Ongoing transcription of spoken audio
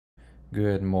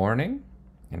Good morning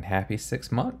and happy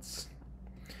 6 months.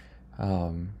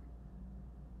 I'm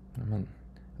a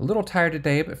little tired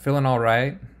today, but feeling all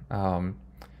right. Um,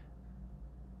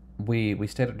 we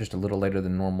stayed up just a little later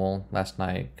than normal last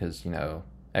night because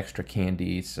extra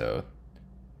candy, so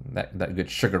that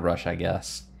good sugar rush, I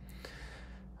guess.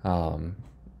 Um,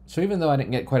 so even though I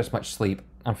didn't get quite as much sleep,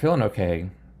 I'm feeling okay.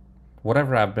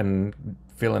 Whatever I've been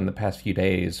feeling the past few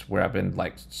days, where I've been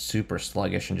like super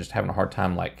sluggish and just having a hard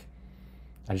time, like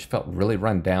I just felt really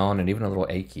run down and even a little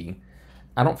achy.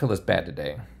 I don't feel as bad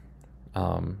today.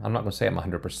 I'm not going to say I'm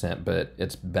 100%, but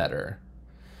it's better.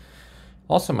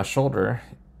 Also, my shoulder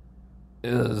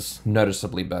is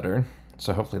noticeably better,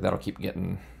 so hopefully that'll keep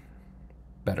getting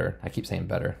better. I keep saying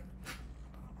better.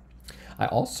 I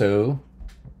also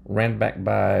ran back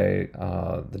by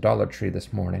the Dollar Tree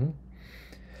this morning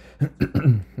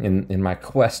in my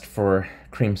quest for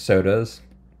cream sodas,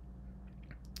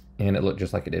 and it looked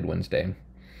just like it did Wednesday.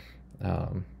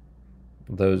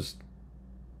 Those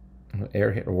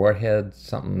Airhead, Warhead,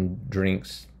 something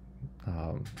drinks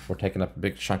were taking up a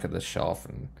big chunk of the shelf,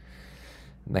 and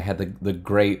they had the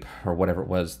grape or whatever it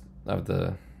was of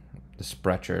the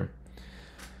Sprecher.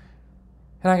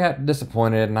 And I got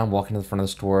disappointed, and I'm walking to the front of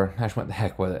the store. I just went the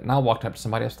heck with it, and I walked up to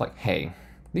somebody else like, "Hey,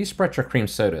 these Sprecher cream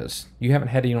sodas, you haven't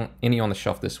had any on the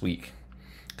shelf this week?"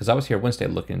 Because I was here Wednesday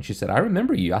looking, and she said, "I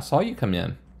remember you. I saw you come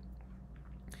in."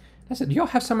 I said, "Do y'all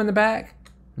have some in the back?"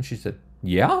 And she said,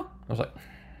 "Yeah." I was like,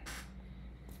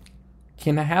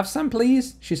 "Can I have some,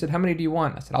 please?" She said, "How many do you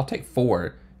want?" I said, "I'll take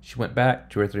 4." She went back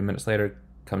 2 or 3 minutes later,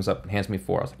 comes up and hands me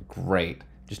 4. I was like, "Great.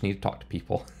 Just need to talk to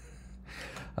people."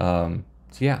 So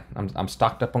yeah, I'm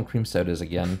stocked up on cream sodas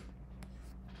again.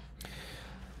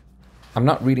 I'm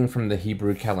not reading from the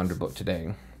Hebrew calendar book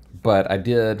today, but I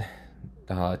did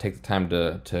take the time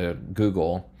to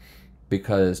Google,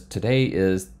 because today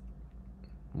is,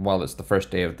 while it's the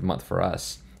first day of the month for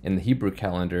us, in the Hebrew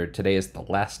calendar, today is the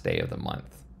last day of the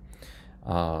month.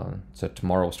 So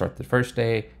tomorrow will start the first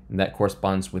day, and that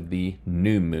corresponds with the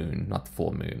new moon, not the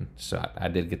full moon. So I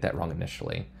did get that wrong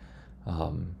initially.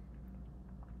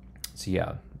 So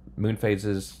yeah, moon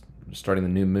phases, starting the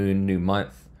new moon, new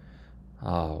month,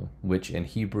 which in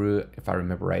Hebrew, if I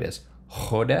remember right, is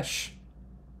Chodesh.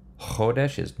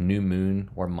 Chodesh is new moon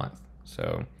or month.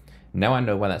 So now I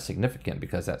know why that's significant,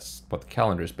 because that's what the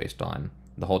calendar is based on.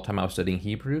 The whole time I was studying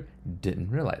Hebrew, didn't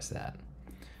realize that.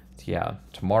 So yeah,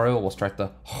 tomorrow we'll start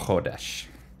the Chodesh.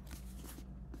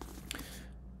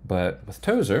 But with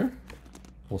Tozer,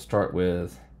 we'll start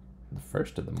with the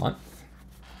first of the month.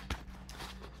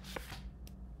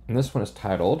 And this one is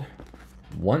titled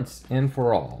Once and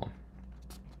for All.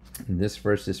 And this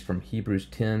verse is from Hebrews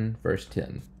 10, verse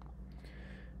 10.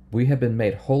 We have been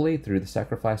made holy through the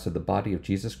sacrifice of the body of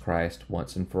Jesus Christ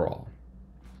once and for all.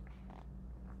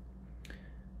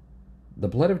 The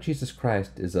blood of Jesus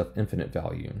Christ is of infinite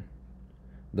value.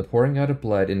 The pouring out of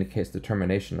blood indicates the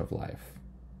termination of life.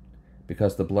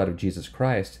 Because the blood of Jesus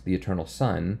Christ, the eternal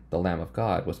Son, the Lamb of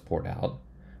God, was poured out,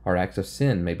 our acts of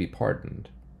sin may be pardoned.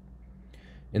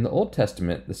 In the Old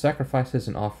Testament, the sacrifices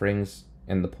and offerings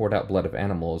and the poured out blood of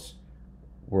animals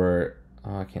were,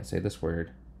 I can't say this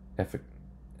word,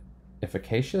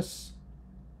 efficacious?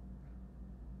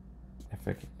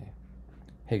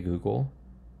 Hey Google,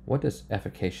 what does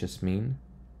efficacious mean?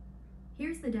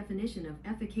 Here's the definition of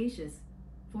efficacious: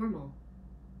 formal.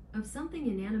 Of something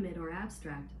inanimate or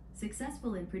abstract,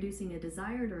 successful in producing a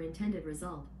desired or intended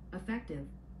result, effective.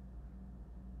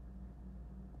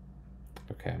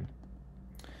 Okay.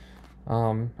 I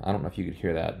don't know if you could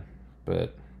hear that,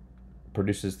 but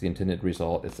produces the intended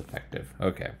result, is effective.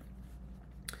 Okay.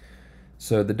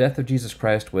 So the death of Jesus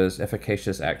Christ was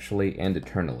efficacious actually and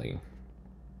eternally.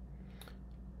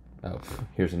 Oh,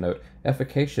 here's a note.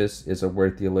 Efficacious is a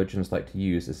word theologians like to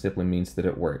use. It simply means that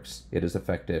it works. It is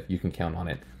effective. You can count on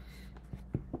it.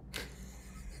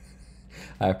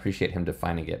 I appreciate him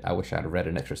defining it. I wish I'd read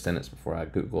an extra sentence before I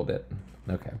Googled it.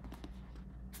 Okay.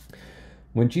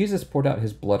 When Jesus poured out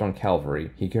his blood on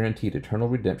Calvary, he guaranteed eternal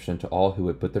redemption to all who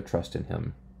would put their trust in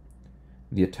him.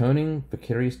 The atoning,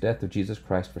 vicarious death of Jesus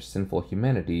Christ for sinful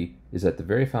humanity is at the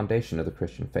very foundation of the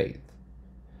Christian faith.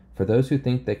 For those who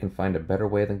think they can find a better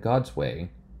way than God's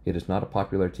way, it is not a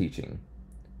popular teaching.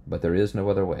 But there is no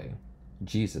other way.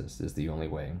 Jesus is the only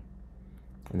way.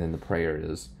 And then the prayer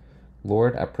is,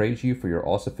 Lord, I praise you for your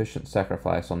all-sufficient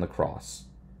sacrifice on the cross.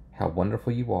 How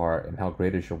wonderful you are, and how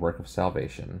great is your work of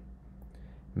salvation.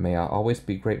 May I always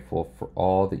be grateful for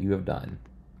all that you have done.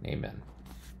 Amen.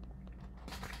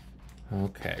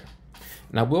 Okay.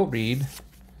 And I will read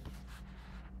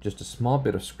just a small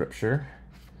bit of scripture.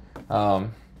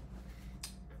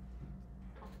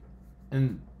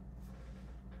 And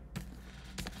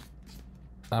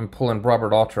I'm pulling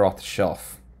Robert Alter off the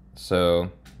shelf.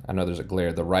 So I know there's a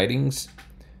glare. The writings.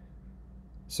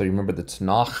 So you remember the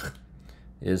Tanakh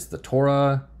is the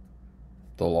Torah,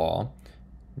 the law,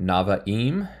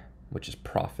 Navaim, which is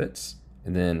prophets,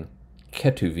 and then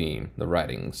Ketuvim, the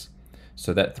writings.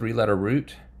 So that three-letter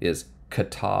root is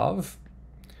katav,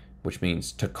 which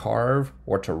means to carve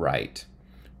or to write,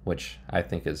 which I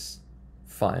think is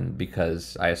fun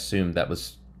because I assume that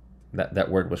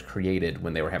word was created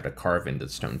when they were having to carve into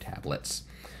stone tablets.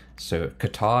 So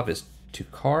katav is to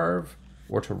carve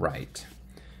or to write.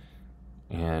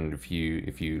 And if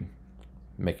you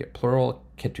make it plural,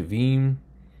 ketuvim,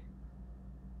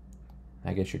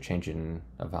 I guess you're changing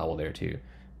a vowel there too,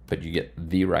 but you get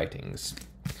the writings.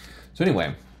 So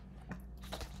anyway,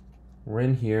 we're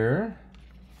in here.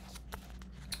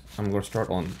 I'm going to start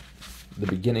on the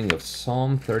beginning of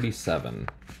Psalm 37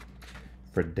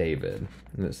 for David.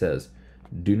 And it says,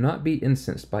 "Do not be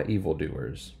incensed by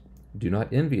evildoers. Do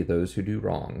not envy those who do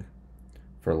wrong.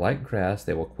 For like grass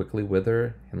they will quickly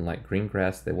wither, and like green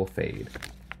grass they will fade.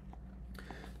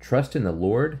 Trust in the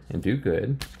Lord and do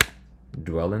good.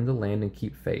 Dwell in the land and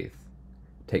keep faith.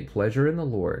 Take pleasure in the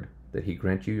Lord, that he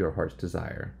grant you your heart's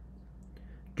desire.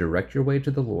 Direct your way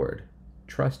to the Lord.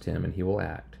 Trust him, and he will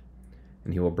act.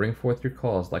 And he will bring forth your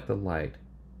cause like the light,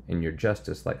 and your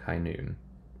justice like high noon.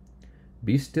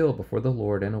 Be still before the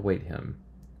Lord and await him.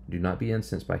 Do not be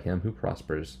incensed by him who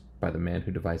prospers, by the man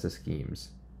who devises schemes.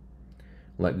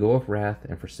 Let go of wrath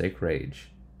and forsake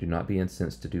rage. Do not be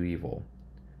incensed to do evil.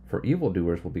 For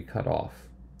evildoers will be cut off,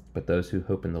 but those who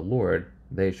hope in the Lord,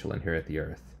 they shall inherit the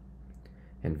earth.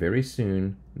 And very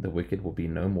soon the wicked will be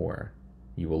no more.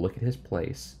 You will look at his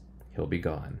place, he'll be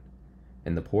gone.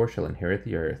 And the poor shall inherit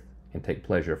the earth and take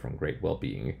pleasure from great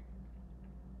well-being."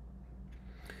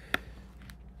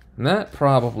 And that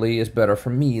probably is better for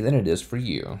me than it is for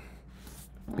you,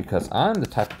 because I'm the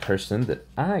type of person that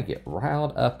I get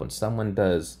riled up when someone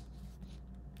does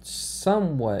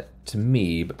somewhat to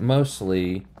me, but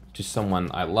mostly to someone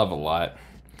I love a lot.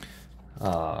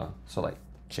 So like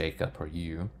Jacob or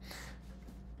you.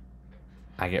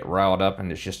 I get riled up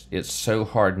and it's so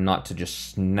hard not to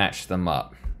just snatch them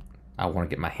up. I want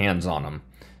to get my hands on them.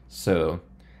 So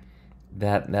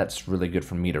that's really good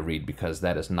for me to read, because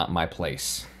that is not my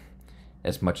place.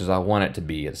 As much as I want it to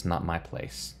be, it's not my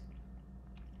place.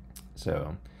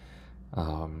 So,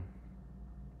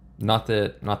 not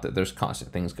that there's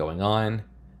constant things going on,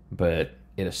 but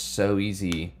it is so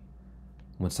easy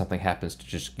when something happens to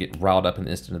just get riled up in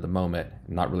the instant of the moment,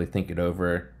 not really think it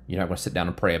over. You're not going to sit down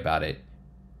and pray about it.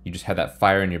 You just have that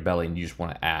fire in your belly and you just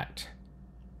want to act.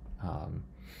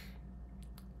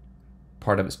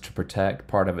 Part of it's to protect,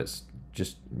 part of it's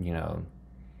just,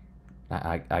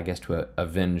 I guess to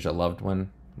avenge a loved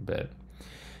one. But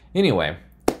anyway,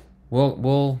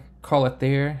 we'll call it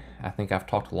there. I think I've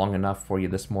talked long enough for you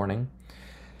this morning.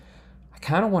 I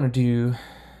kind of want to do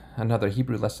another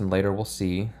Hebrew lesson later. We'll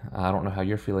see. I don't know how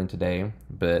you're feeling today,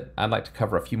 but I'd like to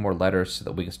cover a few more letters so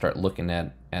that we can start looking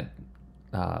at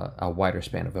a wider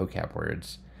span of vocab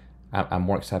words. I'm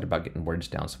more excited about getting words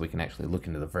down so we can actually look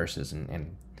into the verses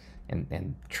and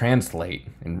translate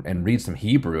and read some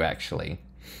Hebrew, actually.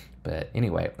 But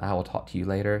anyway, I will talk to you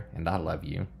later, and I love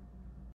you.